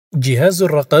جهاز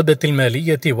الرقابة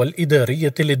المالية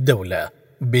والإدارية للدولة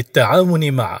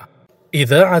بالتعاون مع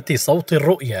إذاعة صوت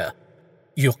الرؤيا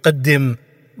يقدم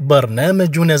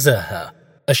برنامج نزاهة.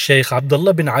 الشيخ عبد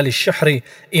الله بن علي الشحري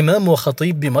إمام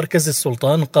وخطيب بمركز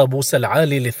السلطان قابوس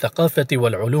العالي للثقافة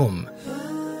والعلوم.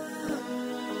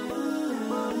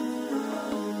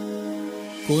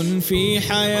 كن في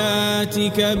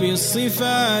حياتك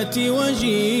بالصفات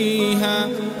وجيها،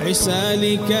 عش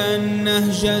سالكا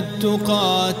نهج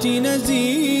التقاة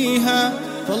نزيها،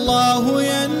 فالله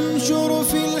ينشر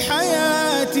في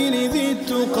الحياة لذي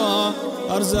التقى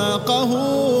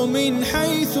أرزاقه من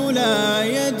حيث لا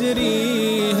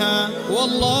يدريها،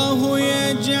 والله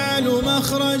يجعل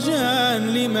مخرجا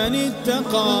لمن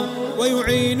اتقى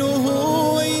ويعينه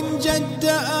إن جد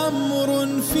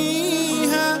أمر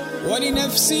فيها،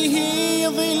 ولنفسه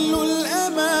ظل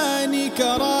الأمان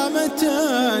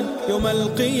كرامتان يوم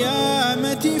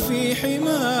القيامة في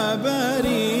حمى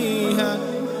باريها،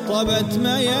 طبت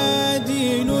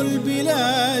ميادين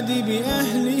البلاد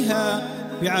بأهلها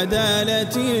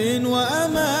بعدالة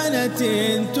وأمانة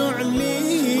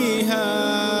تعليها.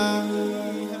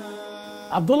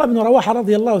 عبد الله بن رواحة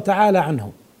رضي الله تعالى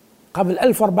عنه قبل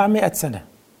 1400 سنة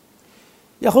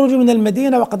يخرج من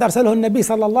المدينة، وقد أرسله النبي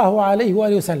صلى الله عليه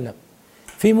وآله وسلم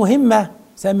في مهمة،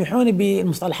 سامحوني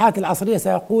بالمصطلحات العصرية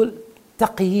سيقول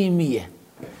تقييمية،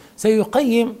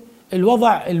 سيقيم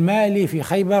الوضع المالي في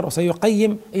خيبر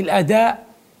وسيقيم الأداء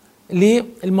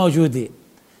للموجودين.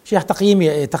 شيخ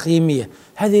تقييمية.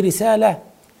 هذه رسالة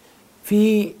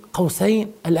في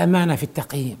قوسين الأمانة في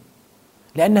التقييم،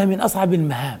 لأنها من أصعب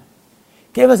المهام.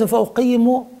 كيف سوف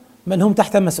أقيم من هم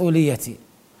تحت مسؤوليتي؟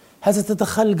 هل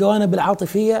ستتدخل الجوانب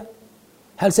العاطفية؟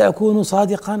 هل سأكون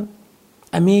صادقا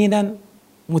أمينا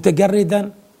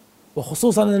متجردا؟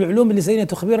 وخصوصا أن العلوم اللسانية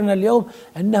تخبرنا اليوم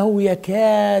أنه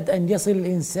يكاد أن يصل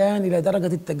الإنسان إلى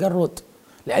درجة التجرد،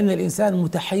 لأن الإنسان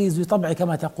متحيز بطبعه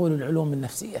كما تقول العلوم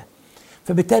النفسية.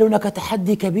 فبالتالي هناك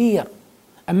تحدي كبير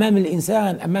أمام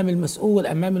الإنسان، أمام المسؤول،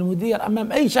 أمام المدير،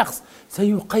 أمام أي شخص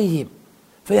سيقيم،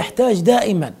 فيحتاج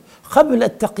دائما قبل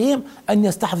التقييم أن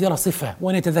يستحضر صفة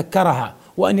وأن يتذكرها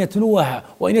وأن يتلوها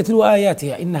وأن يتلو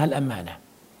آياتها.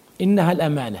 إنها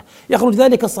الأمانة. يخرج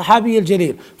ذلك الصحابي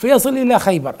الجليل فيصل إلى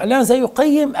خيبر، الآن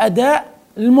سيقيم أداء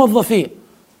الموظفين،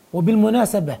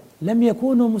 وبالمناسبة لم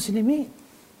يكونوا مسلمين،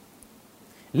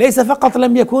 ليس فقط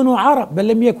لم يكونوا عرب بل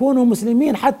لم يكونوا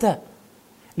مسلمين حتى.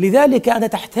 لذلك أنت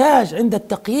تحتاج عند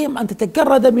التقييم أن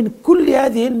تتجرد من كل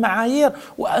هذه المعايير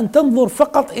وأن تنظر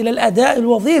فقط إلى الأداء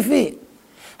الوظيفي.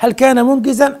 هل كان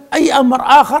منجزا؟ أي أمر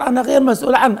آخر أنا غير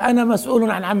مسؤول عنه، أنا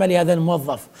مسؤول عن عمل هذا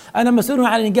الموظف، أنا مسؤول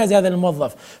عن إنجاز هذا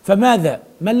الموظف. فماذا؟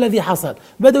 ما الذي حصل؟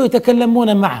 بدأوا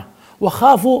يتكلمون معه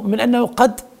وخافوا من أنه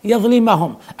قد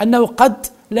يظلمهم، أنه قد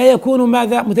لا يكون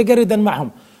ماذا متجردا معهم.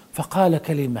 فقال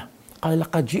كلمة، قال: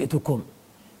 لقد جئتكم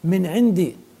من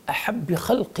عند أحب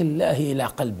خلق الله إلى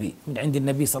قلبي، من عند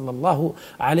النبي صلى الله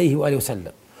عليه وآله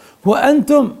وسلم،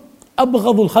 وأنتم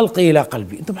أبغض الخلق إلى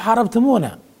قلبي. أنتم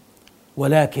حاربتمونا،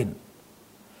 ولكن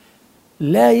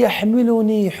لا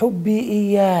يحملني حبي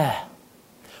إياه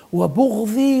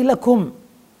وبغضي لكم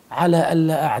على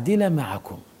ألا أعدل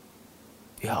معكم.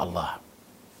 يا الله،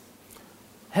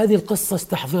 هذه القصة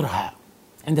استحضرها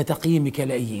عند تقييمك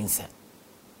لأي إنسان.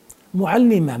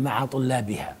 معلمة مع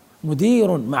طلابها،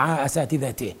 مدير مع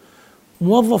أساتذته،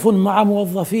 موظف مع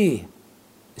موظفيه،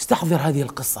 استحضر هذه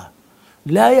القصة.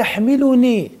 لا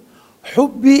يحملني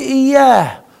حبي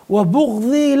إياه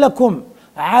وبغضي لكم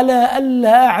على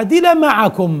ألا أعدل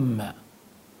معكم،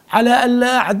 على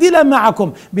ألا أعدل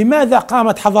معكم. بماذا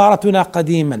قامت حضارتنا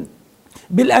قديما؟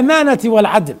 بالأمانة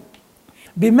والعدل.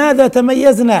 بماذا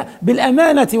تميزنا؟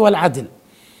 بالأمانة والعدل.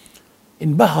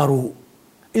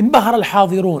 انبهر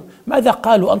الحاضرون. ماذا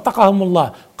قالوا؟ أنطقهم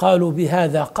الله، قالوا: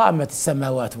 بهذا قامت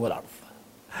السماوات والأرض،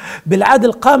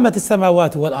 بالعدل قامت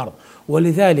السماوات والأرض.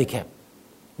 ولذلك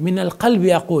من القلب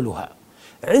أقولها،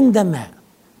 عندما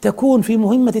تكون في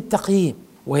مهمة التقييم،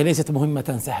 وهي ليست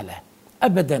مهمة سهلة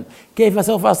أبدا، كيف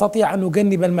سوف أستطيع أن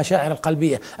أجنب المشاعر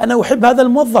القلبية؟ أنا أحب هذا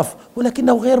الموظف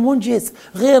ولكنه غير منجز،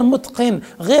 غير متقن،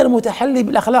 غير متحلي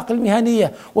بالأخلاق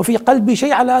المهنية، وفي قلبي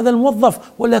شيء على هذا الموظف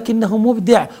ولكنه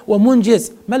مبدع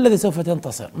ومنجز. ما الذي سوف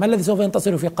ينتصر؟ ما الذي سوف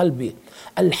ينتصر في قلبي؟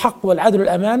 الحق والعدل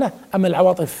والأمانة أم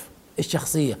العواطف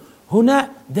الشخصية؟ هنا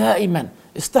دائما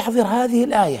استحضر هذه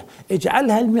الآية،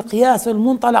 اجعلها المقياس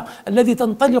المنطلق الذي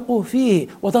تنطلق فيه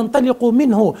وتنطلق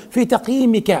منه في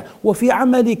تقييمك وفي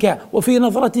عملك وفي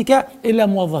نظرتك إلى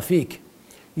موظفيك.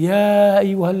 يا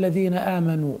أيها الذين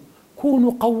آمنوا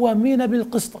كونوا قوامين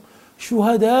بالقسط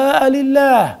شهداء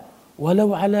لله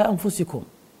ولو على أنفسكم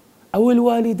أو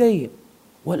الوالدين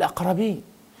والأقربين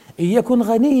إن يكن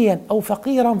غنيا أو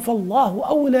فقيرا فالله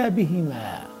أولى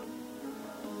بهما.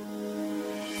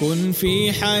 كن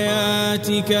في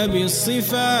حياتك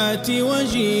بالصفات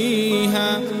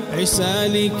وجيها،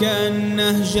 عسالك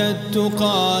النهج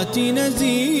التقات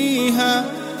نزيها،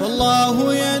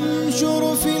 فالله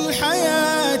ينشر في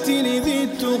الحياة لذي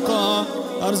التقى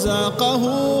أرزاقه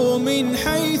من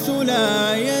حيث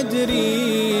لا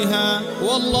يدريها،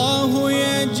 والله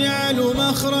يجعل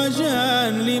مخرجا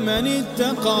لمن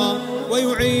اتقى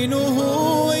ويعينه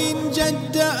إن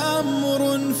جد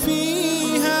أمر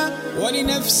فيها،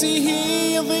 ولنفسه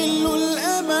ظل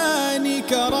الأمان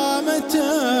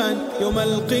كرامتان يوم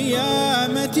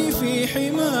القيامة في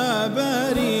حمى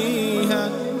باريها،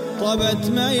 طبت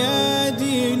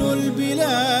ميادين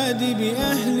البلاد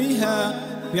بأهلها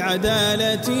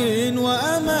بعدالة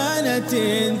وأمانة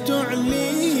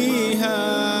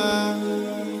تعليها.